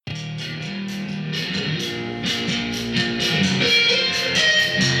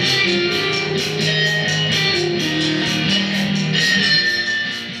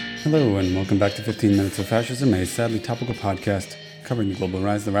Hello, and welcome back to 15 Minutes of Fascism, a sadly topical podcast covering the global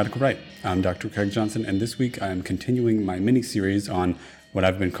rise of the radical right. I'm Dr. Craig Johnson, and this week I am continuing my mini-series on what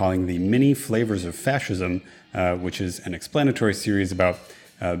I've been calling the Many Flavors of Fascism, which is an explanatory series about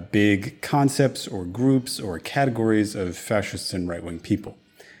big concepts or groups or categories of fascists and right-wing people.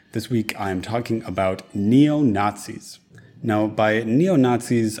 This week I am talking about neo-Nazis. Now, by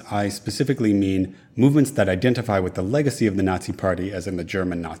neo-Nazis, I specifically mean movements that identify with the legacy of the Nazi Party, as in the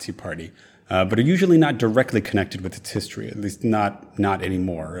German Nazi Party, but are usually not directly connected with its history, at least not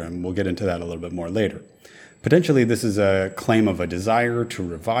anymore, and we'll get into that a little bit more later. Potentially, this is a claim of a desire to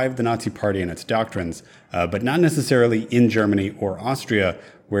revive the Nazi Party and its doctrines, but not necessarily in Germany or Austria,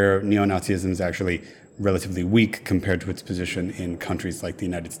 where neo-Nazism is actually relatively weak compared to its position in countries like the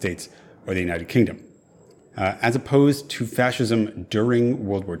United States or the United Kingdom. As opposed to fascism during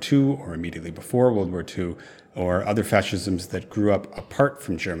World War II or immediately before World War II or other fascisms that grew up apart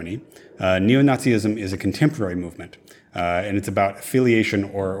from Germany, neo-Nazism is a contemporary movement, and it's about affiliation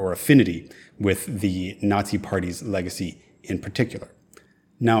or affinity with the Nazi Party's legacy in particular.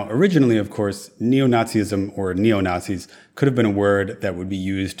 Now, originally, of course, neo-Nazism or neo-Nazis could have been a word that would be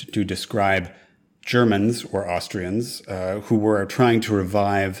used to describe Germans or Austrians who were trying to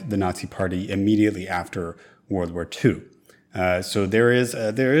revive the Nazi Party immediately after World War II. So there is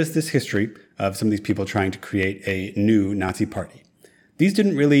this history of some of these people trying to create a new Nazi Party. These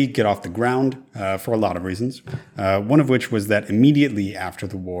didn't really get off the ground for a lot of reasons, one of which was that immediately after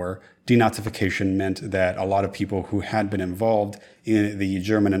the war, denazification meant that a lot of people who had been involved in the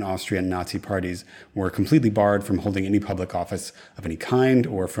German and Austrian Nazi parties were completely barred from holding any public office of any kind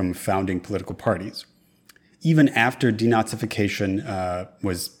or from founding political parties. Even after denazification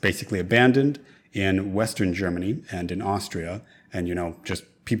was basically abandoned in Western Germany and in Austria, and, just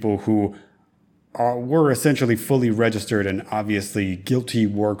people who were essentially fully registered and obviously guilty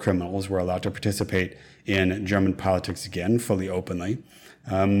war criminals were allowed to participate in German politics again, fully openly.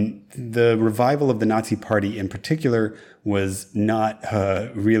 The revival of the Nazi Party in particular was not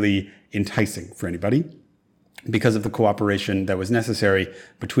really enticing for anybody because of the cooperation that was necessary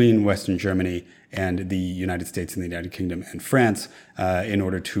between Western Germany and the United States and the United Kingdom and France in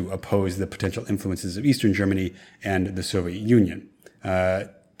order to oppose the potential influences of Eastern Germany and the Soviet Union.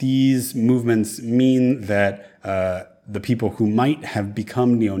 These movements mean that the people who might have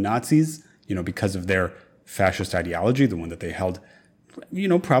become neo-Nazis, because of their fascist ideology, the one that they held,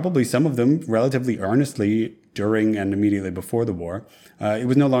 probably some of them relatively earnestly during and immediately before the war, it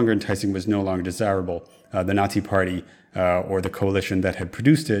was no longer enticing, was no longer desirable. The Nazi Party or the coalition that had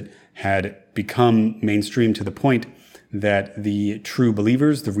produced it had become mainstream to the point that the true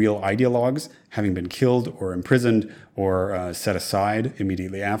believers, the real ideologues, having been killed or imprisoned or set aside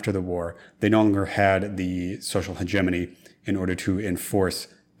immediately after the war, they no longer had the social hegemony in order to enforce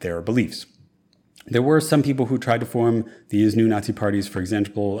their beliefs. There were some people who tried to form these new Nazi parties. For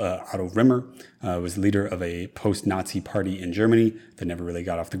example, Otto Rimmer was leader of a post-Nazi party in Germany that never really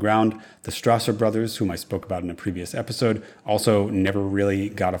got off the ground. The Strasser brothers, whom I spoke about in a previous episode, also never really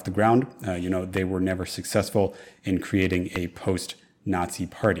got off the ground. They were never successful in creating a post-Nazi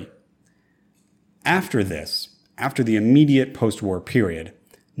party. After this, after the immediate post-war period,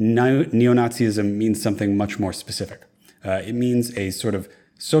 neo-Nazism means something much more specific. It means a sort of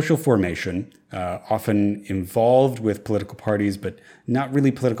social formation, often involved with political parties, but not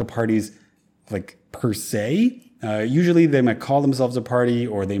really political parties like per se. Usually they might call themselves a party,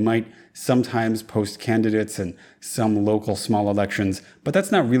 or they might sometimes post candidates in some local small elections, but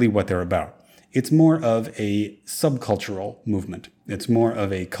that's not really what they're about. It's more of a subcultural movement. It's more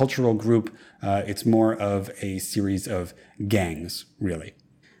of a cultural group. It's more of a series of gangs, really.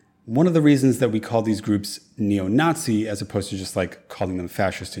 One of the reasons that we call these groups neo-Nazi, as opposed to just like calling them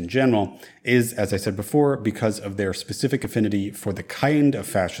fascist in general, is, as I said before, because of their specific affinity for the kind of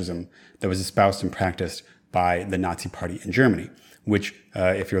fascism that was espoused and practiced by the Nazi Party in Germany, which,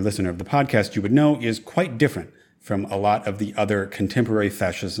 if you're a listener of the podcast, you would know is quite different from a lot of the other contemporary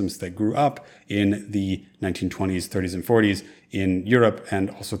fascisms that grew up in the 1920s, 30s, and 40s in Europe and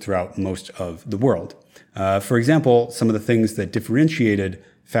also throughout most of the world. For example, some of the things that differentiated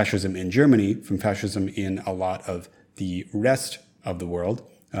fascism in Germany from fascism in a lot of the rest of the world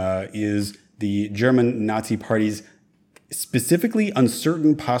is the German Nazi Party's specifically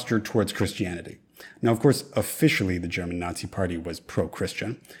uncertain posture towards Christianity. Now, of course, officially the German Nazi Party was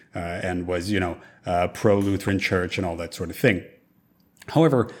pro-Christian and was, pro-Lutheran Church and all that sort of thing.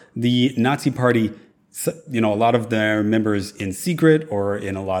 However, the Nazi Party So, a lot of their members in secret or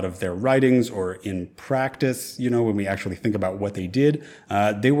in a lot of their writings or in practice, when we actually think about what they did,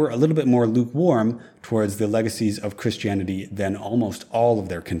 they were a little bit more lukewarm towards the legacies of Christianity than almost all of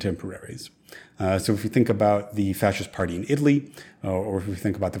their contemporaries. So if we think about the fascist party in Italy, or if we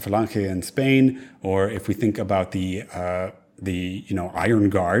think about the Falange in Spain, or if we think about the Iron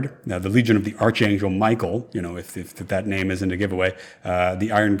Guard, the Legion of the Archangel Michael, if that name isn't a giveaway,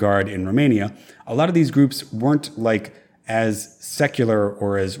 the Iron Guard in Romania, a lot of these groups weren't like as secular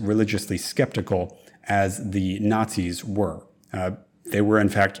or as religiously skeptical as the Nazis were. They were, in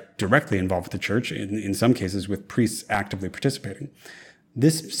fact, directly involved with the church, in some cases with priests actively participating.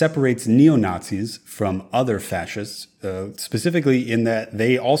 This separates neo-Nazis from other fascists, specifically in that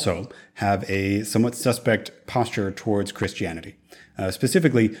they also have a somewhat suspect posture towards Christianity.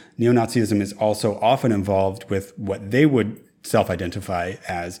 Specifically, neo-Nazism is also often involved with what they would self-identify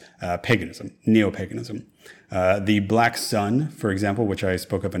as paganism, neo-paganism. The Black Sun, for example, which I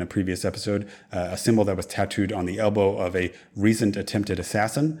spoke of in a previous episode, a symbol that was tattooed on the elbow of a recent attempted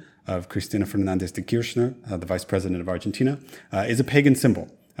assassin of Cristina Fernández de Kirchner, the vice president of Argentina, is a pagan symbol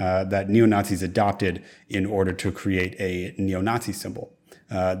that neo-Nazis adopted in order to create a neo-Nazi symbol.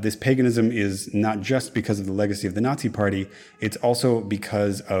 This paganism is not just because of the legacy of the Nazi Party, it's also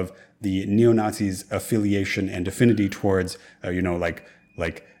because of the neo-Nazis' affiliation and affinity towards,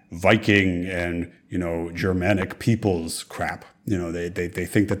 like Viking and, Germanic peoples crap. They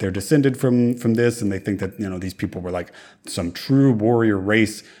think that they're descended from this, and they think that, these people were like some true warrior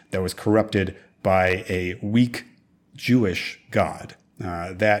race that was corrupted by a weak Jewish god.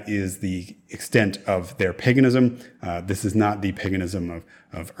 That is the extent of their paganism. This is not the paganism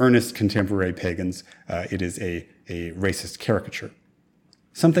of earnest contemporary pagans. It is a racist caricature.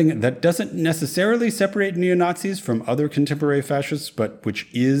 Something that doesn't necessarily separate neo-Nazis from other contemporary fascists, but which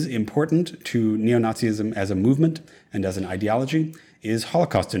is important to neo-Nazism as a movement and as an ideology, is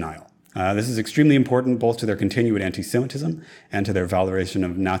Holocaust denial. This is extremely important both to their continued anti-Semitism and to their valorization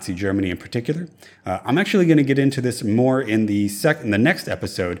of Nazi Germany in particular. I'm actually going to get into this more in the next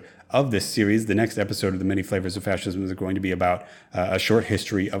episode of this series. The next episode of The Many Flavors of Fascism is going to be about a short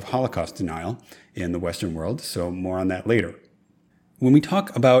history of Holocaust denial in the Western world, so more on that later. When we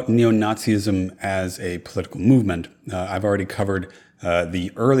talk about neo-Nazism as a political movement, I've already covered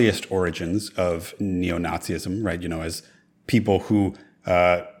the earliest origins of neo-Nazism, right? As people who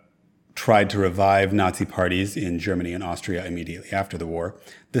tried to revive Nazi parties in Germany and Austria immediately after the war.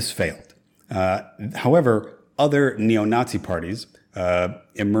 This failed. However, other neo-Nazi parties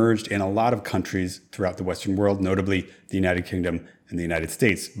emerged in a lot of countries throughout the Western world, notably the United Kingdom and the United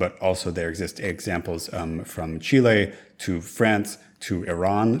States, but also there exist examples from Chile to France to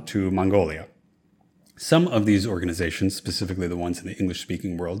Iran to Mongolia. Some of these organizations, specifically the ones in the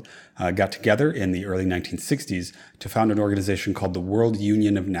English-speaking world, got together in the early 1960s to found an organization called the World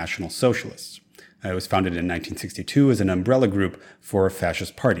Union of National Socialists. It was founded in 1962 as an umbrella group for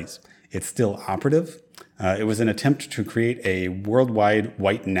fascist parties. It's still operative. It was an attempt to create a worldwide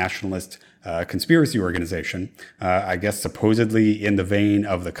white nationalist conspiracy organization, I guess supposedly in the vein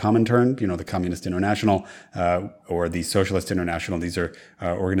of the Comintern, the Communist International or the Socialist International. These are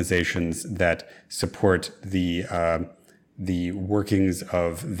organizations that support the workings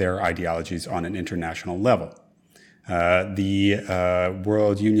of their ideologies on an international level. The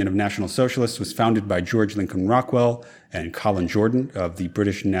World Union of National Socialists was founded by George Lincoln Rockwell and Colin Jordan of the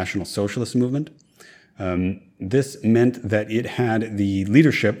British National Socialist Movement. This meant that it had the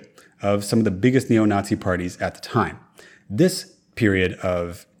leadership of some of the biggest neo-Nazi parties at the time. This period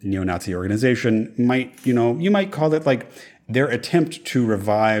of neo-Nazi organization you might call it like their attempt to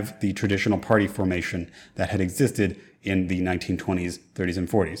revive the traditional party formation that had existed in the 1920s, 30s, and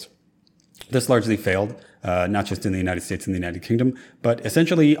 40s. This largely failed, not just in the United States and the United Kingdom, but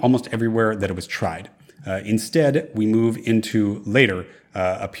essentially almost everywhere that it was tried. Instead, we move into later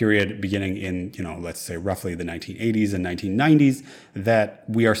a period beginning in, let's say roughly the 1980s and 1990s that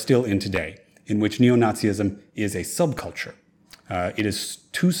we are still in today, in which neo-Nazism is a subculture. It is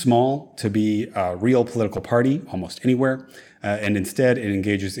too small to be a real political party almost anywhere, and instead it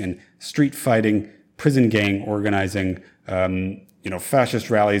engages in street fighting, prison gang organizing, fascist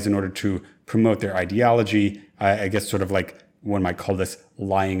rallies in order to promote their ideology. I guess sort of like one might call this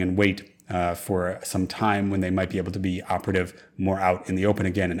lying in wait for some time when they might be able to be operative more out in the open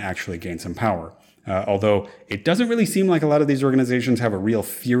again and actually gain some power. Although it doesn't really seem like a lot of these organizations have a real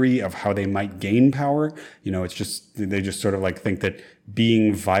theory of how they might gain power. It's just, they just sort of like think that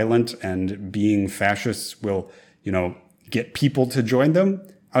being violent and being fascists will, get people to join them.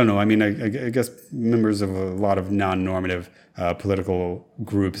 I don't know. I mean, I guess members of a lot of non-normative political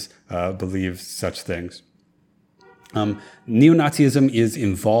groups believe such things. Neo-Nazism is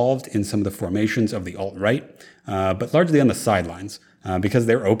involved in some of the formations of the alt-right, but largely on the sidelines because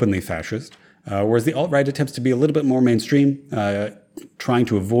they're openly fascist, whereas the alt-right attempts to be a little bit more mainstream, trying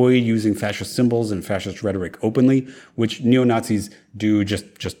to avoid using fascist symbols and fascist rhetoric openly, which neo-Nazis do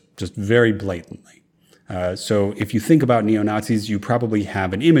just very blatantly. So if you think about neo-Nazis, you probably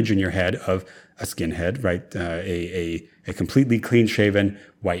have an image in your head of a skinhead, right? A completely clean-shaven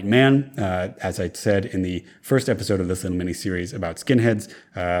white man. As I said in the first episode of this little mini-series about skinheads,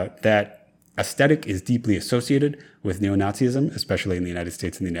 that aesthetic is deeply associated with neo-Nazism, especially in the United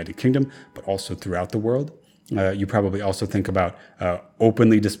States and the United Kingdom, but also throughout the world. You probably also think about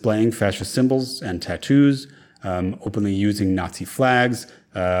openly displaying fascist symbols and tattoos, openly using Nazi flags,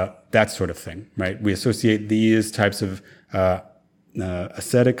 that sort of thing, right? We associate these types of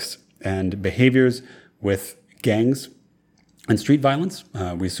aesthetics and behaviors with gangs and street violence.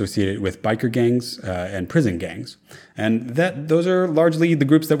 We associate it with biker gangs and prison gangs. And those are largely the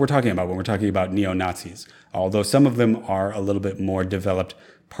groups that we're talking about when we're talking about neo-Nazis, although some of them are a little bit more developed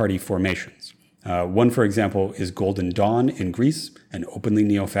party formations. One, for example, is Golden Dawn in Greece, an openly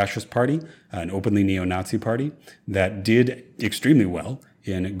neo-fascist party, an openly neo-Nazi party that did extremely well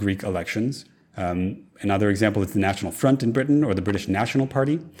in Greek elections. Another example is the National Front in Britain, or the British National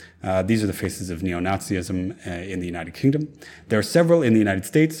Party. These are the faces of neo-Nazism in the United Kingdom. There are several in the United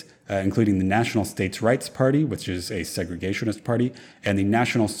States, including the National States' Rights Party, which is a segregationist party, and the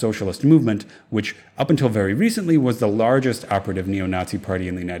National Socialist Movement, which up until very recently was the largest operative neo-Nazi party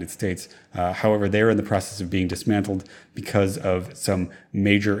in the United States. However, they're in the process of being dismantled because of some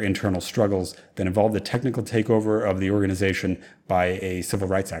major internal struggles that involved the technical takeover of the organization by a civil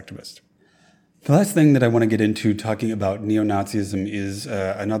rights activist. The last thing that I want to get into talking about neo-Nazism is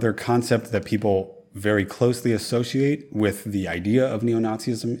another concept that people very closely associate with the idea of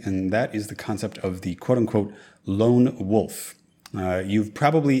neo-Nazism, and that is the concept of the quote-unquote lone wolf. You've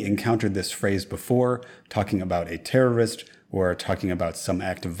probably encountered this phrase before, talking about a terrorist or talking about some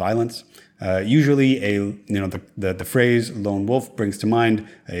act of violence. Usually, the phrase lone wolf brings to mind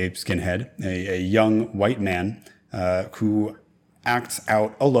a skinhead, a young white man who acts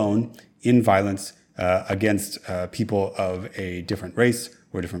out alone in violence against people of a different race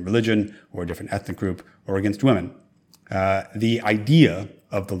or a different religion or a different ethnic group or against women. The idea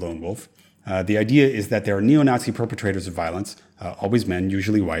of the lone wolf, the idea is that there are neo-Nazi perpetrators of violence, always men,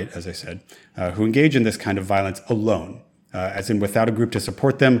 usually white, as I said, who engage in this kind of violence alone, as in without a group to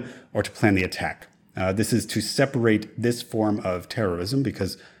support them or to plan the attack. This is to separate this form of terrorism,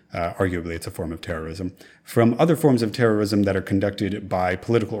 because arguably it's a form of terrorism, from other forms of terrorism that are conducted by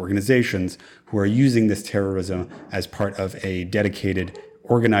political organizations who are using this terrorism as part of a dedicated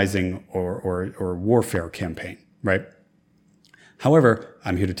organizing or warfare campaign, right? However,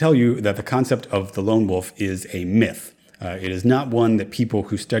 I'm here to tell you that the concept of the lone wolf is a myth. It is not one that people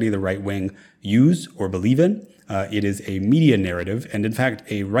who study the right wing use or believe in. It is a media narrative, and in fact,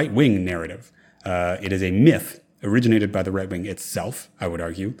 a right-wing narrative. It is a myth originated by the right wing itself, I would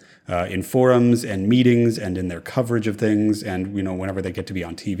argue, in forums and meetings and in their coverage of things, and whenever they get to be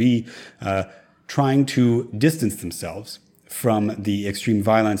on TV, trying to distance themselves from the extreme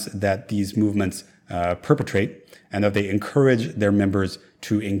violence that these movements perpetrate and that they encourage their members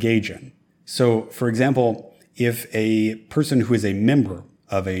to engage in. So, for example, if a person who is a member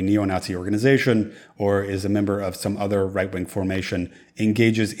of a neo-Nazi organization or is a member of some other right-wing formation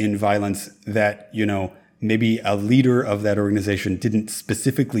engages in violence that, maybe a leader of that organization didn't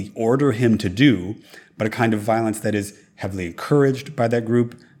specifically order him to do, but a kind of violence that is heavily encouraged by that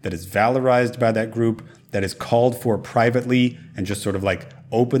group, that is valorized by that group, that is called for privately and just sort of like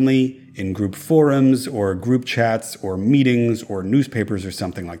openly in group forums or group chats or meetings or newspapers or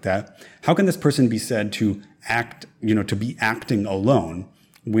something like that. How can this person be said to act, to be acting alone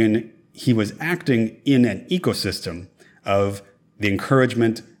when he was acting in an ecosystem of the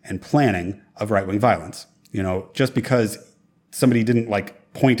encouragement and planning of right-wing violence? Just because somebody didn't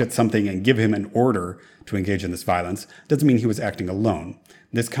point at something and give him an order to engage in this violence doesn't mean he was acting alone.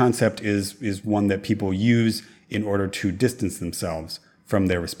 This concept is one that people use in order to distance themselves from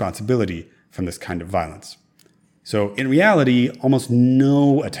their responsibility from this kind of violence. So in reality, almost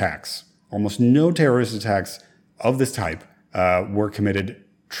no terrorist attacks of this type were committed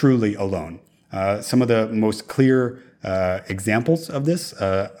truly alone. Some of the most clear examples of this,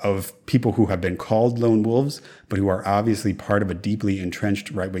 of people who have been called lone wolves, but who are obviously part of a deeply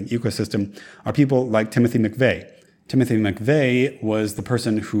entrenched right-wing ecosystem, are people like Timothy McVeigh. Timothy McVeigh was the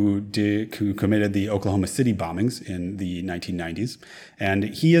person who committed the Oklahoma City bombings in the 1990s, and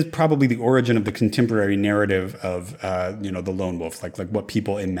he is probably the origin of the contemporary narrative of the lone wolf, like what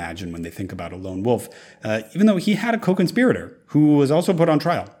people imagine when they think about a lone wolf. Even though he had a co-conspirator who was also put on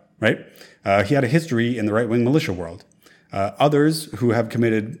trial, right? He had a history in the right-wing militia world. Others who have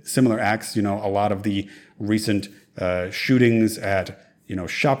committed similar acts, a lot of the recent shootings at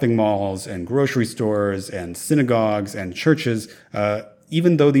shopping malls and grocery stores and synagogues and churches,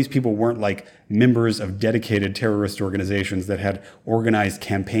 even though these people weren't like members of dedicated terrorist organizations that had organized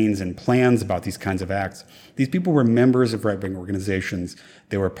campaigns and plans about these kinds of acts, these people were members of right-wing organizations.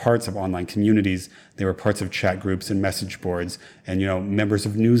 They were parts of online communities. They were parts of chat groups and message boards and, members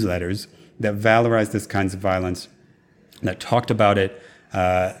of newsletters that valorized this kinds of violence, that talked about it,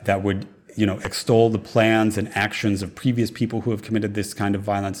 that would extol the plans and actions of previous people who have committed this kind of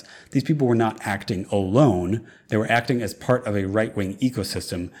violence. These people were not acting alone. They were acting as part of a right-wing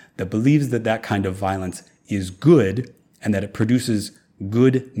ecosystem that believes that that kind of violence is good and that it produces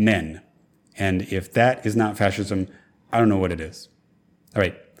good men. And if that is not fascism, I don't know what it is. All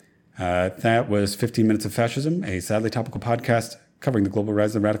right. That was 15 Minutes of Fascism, a sadly topical podcast covering the global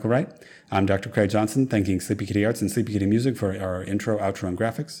rise of the radical right. I'm Dr. Craig Johnson, thanking Sleepy Kitty Arts and Sleepy Kitty Music for our intro, outro, and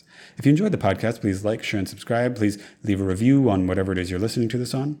graphics. If you enjoyed the podcast, please like, share, and subscribe. Please leave a review on whatever it is you're listening to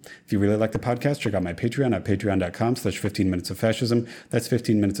this on. If you really like the podcast, check out my Patreon at patreon.com/15 Minutes of Fascism. That's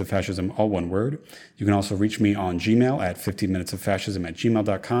 15 Minutes of Fascism, all one word. You can also reach me on Gmail at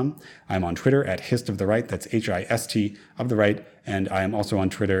 15minutesofascism@gmail.com. I'm on Twitter at Hist of the Right. That's HIST of the Right. And I am also on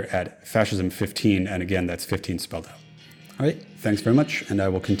Twitter at Fascism15. And again, that's 15 spelled out. All right, thanks very much, and I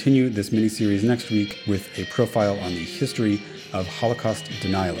will continue this mini-series next week with a profile on the history of Holocaust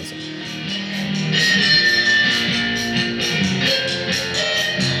denialism.